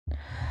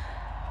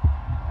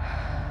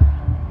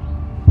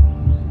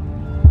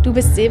Du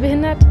bist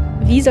sehbehindert?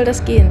 Wie soll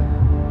das gehen?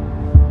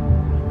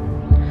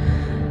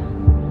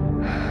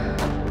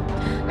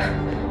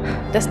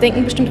 Das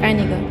denken bestimmt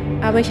einige,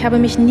 aber ich habe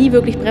mich nie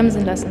wirklich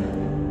bremsen lassen.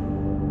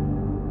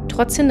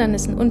 Trotz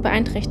Hindernissen und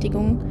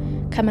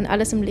Beeinträchtigungen kann man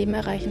alles im Leben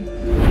erreichen.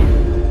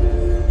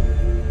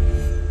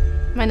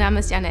 Mein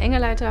Name ist Janne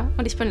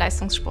und ich bin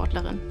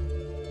Leistungssportlerin.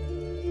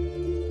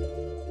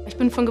 Ich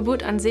bin von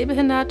Geburt an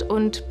sehbehindert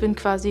und bin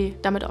quasi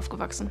damit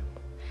aufgewachsen.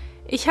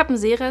 Ich habe einen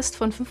Sehrest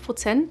von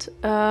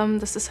 5%.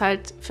 Das ist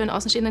halt, für einen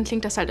Außenstehenden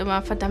klingt das halt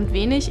immer verdammt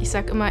wenig. Ich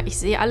sage immer, ich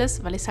sehe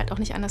alles, weil ich es halt auch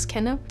nicht anders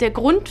kenne. Der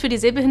Grund für die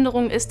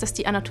Sehbehinderung ist, dass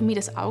die Anatomie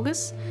des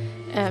Auges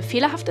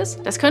fehlerhaft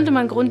ist. Das könnte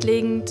man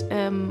grundlegend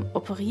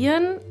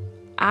operieren,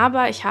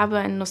 aber ich habe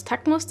einen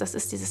Nystagmus, das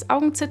ist dieses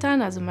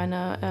Augenzittern, also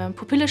meine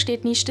Pupille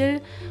steht nie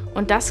still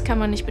und das kann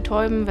man nicht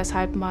betäuben,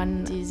 weshalb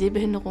man die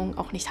Sehbehinderung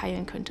auch nicht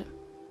heilen könnte.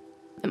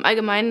 Im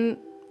Allgemeinen,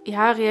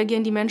 ja,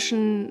 reagieren die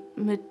Menschen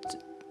mit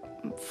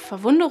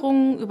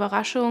Verwunderung,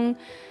 Überraschung,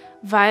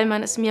 weil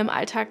man es mir im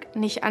Alltag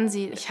nicht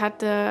ansieht. Ich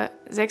hatte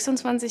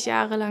 26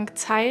 Jahre lang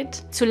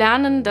Zeit zu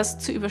lernen, das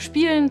zu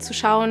überspielen, zu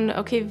schauen,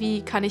 okay,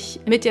 wie kann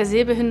ich mit der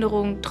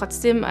Sehbehinderung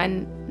trotzdem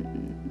ein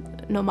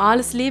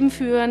normales Leben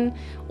führen,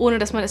 ohne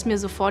dass man es mir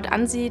sofort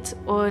ansieht.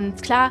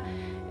 Und klar,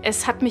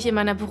 es hat mich in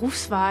meiner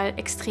Berufswahl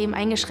extrem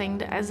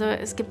eingeschränkt. Also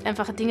es gibt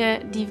einfach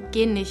Dinge, die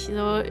gehen nicht.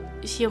 So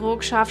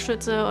Chirurg,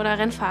 Scharfschütze oder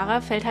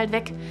Rennfahrer fällt halt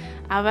weg.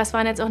 Aber es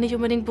waren jetzt auch nicht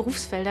unbedingt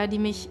Berufsfelder, die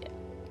mich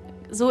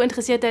so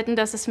interessiert hätten,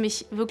 dass es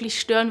mich wirklich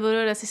stören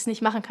würde, dass ich es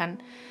nicht machen kann.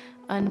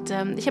 Und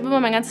ich habe immer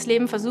mein ganzes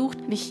Leben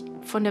versucht, mich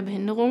von der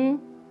Behinderung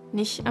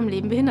nicht am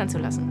Leben behindern zu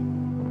lassen.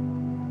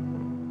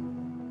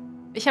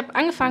 Ich habe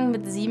angefangen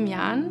mit 7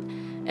 Jahren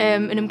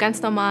in einem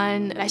ganz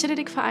normalen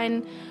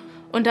Leichtathletikverein.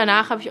 Und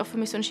danach habe ich auch für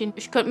mich so entschieden,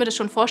 ich könnte mir das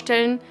schon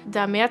vorstellen,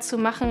 da mehr zu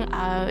machen.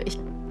 Aber ich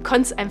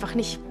konnte es einfach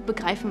nicht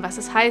begreifen, was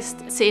es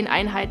heißt, 10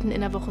 Einheiten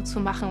in der Woche zu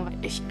machen.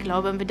 Ich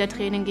glaube, im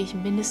Wintertraining gehe ich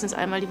mindestens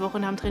einmal die Woche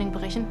nach dem Training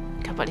brechen.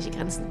 Körperliche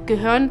Grenzen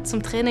gehören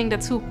zum Training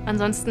dazu.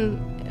 Ansonsten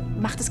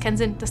macht es keinen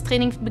Sinn. Das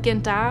Training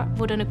beginnt da,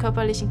 wo deine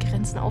körperlichen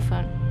Grenzen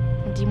aufhören.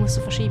 Und die musst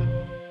du verschieben.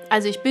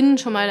 Also ich bin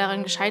schon mal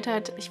daran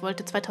gescheitert. Ich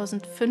wollte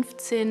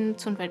 2015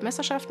 zu den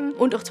Weltmeisterschaften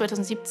und auch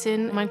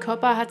 2017. Mein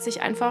Körper hat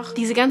sich einfach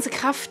diese ganze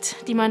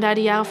Kraft, die man da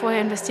die Jahre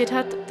vorher investiert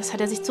hat, das hat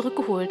er sich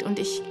zurückgeholt. Und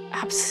ich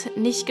habe es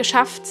nicht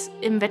geschafft,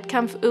 im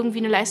Wettkampf irgendwie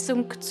eine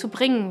Leistung zu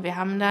bringen. Wir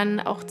haben dann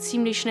auch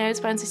ziemlich schnell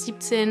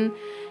 2017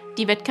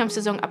 die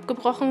Wettkampfsaison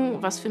abgebrochen,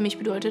 was für mich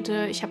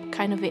bedeutete, ich habe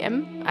keine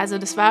WM. Also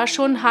das war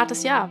schon ein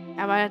hartes Jahr.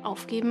 Aber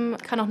aufgeben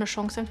kann auch eine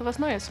Chance sein für was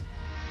Neues.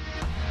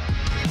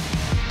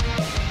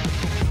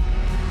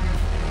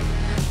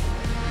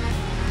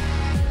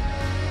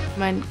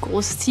 Mein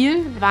großes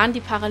Ziel waren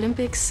die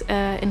Paralympics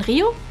in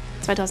Rio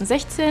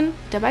 2016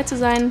 dabei zu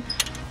sein.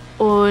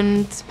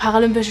 Und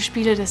Paralympische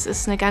Spiele, das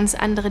ist eine ganz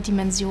andere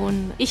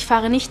Dimension. Ich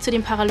fahre nicht zu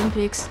den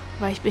Paralympics,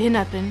 weil ich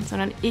behindert bin,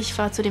 sondern ich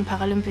fahre zu den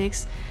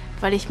Paralympics,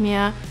 weil ich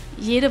mir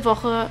jede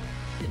Woche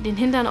den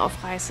Hintern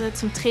aufreiße,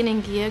 zum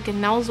Training gehe,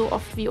 genauso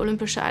oft wie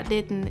olympische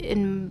Athleten,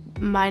 in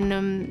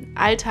meinem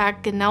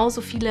Alltag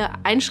genauso viele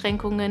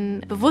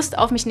Einschränkungen bewusst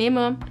auf mich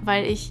nehme,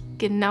 weil ich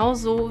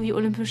genauso wie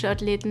olympische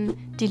Athleten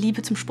die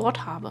Liebe zum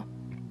Sport habe.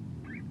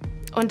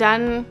 Und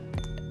dann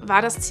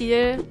war das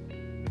Ziel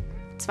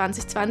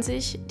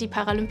 2020, die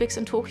Paralympics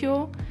in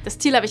Tokio. Das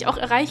Ziel habe ich auch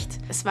erreicht.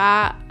 Es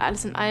war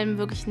alles in allem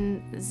wirklich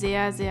ein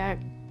sehr, sehr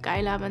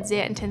geiler, ein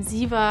sehr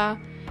intensiver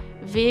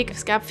Weg.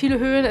 Es gab viele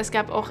Höhen, es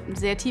gab auch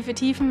sehr tiefe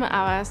Tiefen,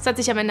 aber es hat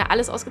sich am Ende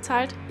alles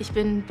ausgezahlt. Ich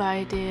bin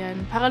bei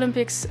den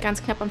Paralympics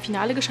ganz knapp am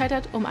Finale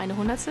gescheitert, um eine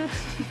Hundertstel.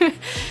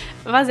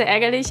 War sehr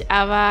ärgerlich,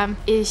 aber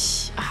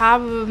ich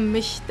habe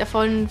mich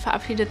davon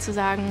verabschiedet zu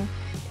sagen,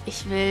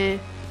 ich will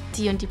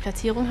die und die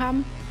Platzierung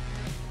haben,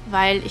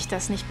 weil ich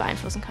das nicht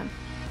beeinflussen kann.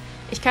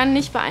 Ich kann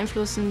nicht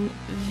beeinflussen,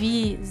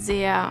 wie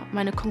sehr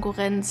meine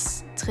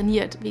Konkurrenz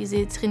trainiert, wie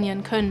sie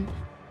trainieren können.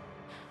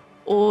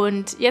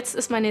 Und jetzt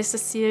ist mein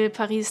nächstes Ziel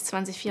Paris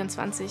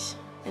 2024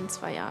 in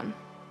 2 Jahren.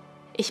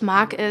 Ich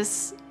mag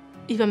es,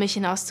 über mich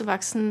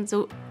hinauszuwachsen,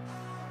 so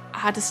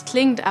hart es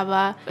klingt,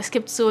 aber es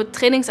gibt so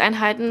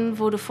Trainingseinheiten,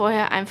 wo du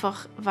vorher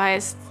einfach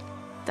weißt,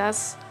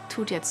 das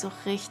tut jetzt so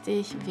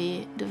richtig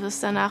weh. Du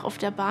wirst danach auf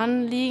der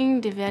Bahn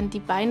liegen, dir werden die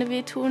Beine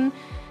wehtun,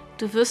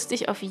 du wirst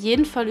dich auf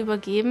jeden Fall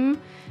übergeben.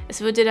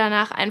 Es wird dir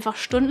danach einfach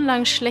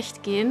stundenlang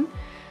schlecht gehen,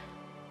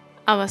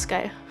 aber es ist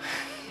geil.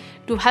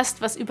 Du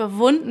hast was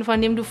überwunden,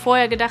 von dem du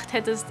vorher gedacht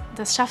hättest,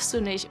 das schaffst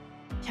du nicht.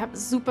 Ich habe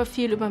super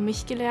viel über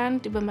mich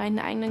gelernt, über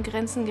meine eigenen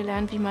Grenzen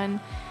gelernt, wie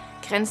man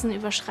Grenzen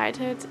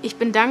überschreitet. Ich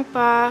bin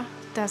dankbar,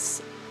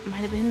 dass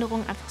meine Behinderung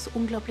einfach so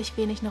unglaublich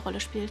wenig eine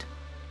Rolle spielt.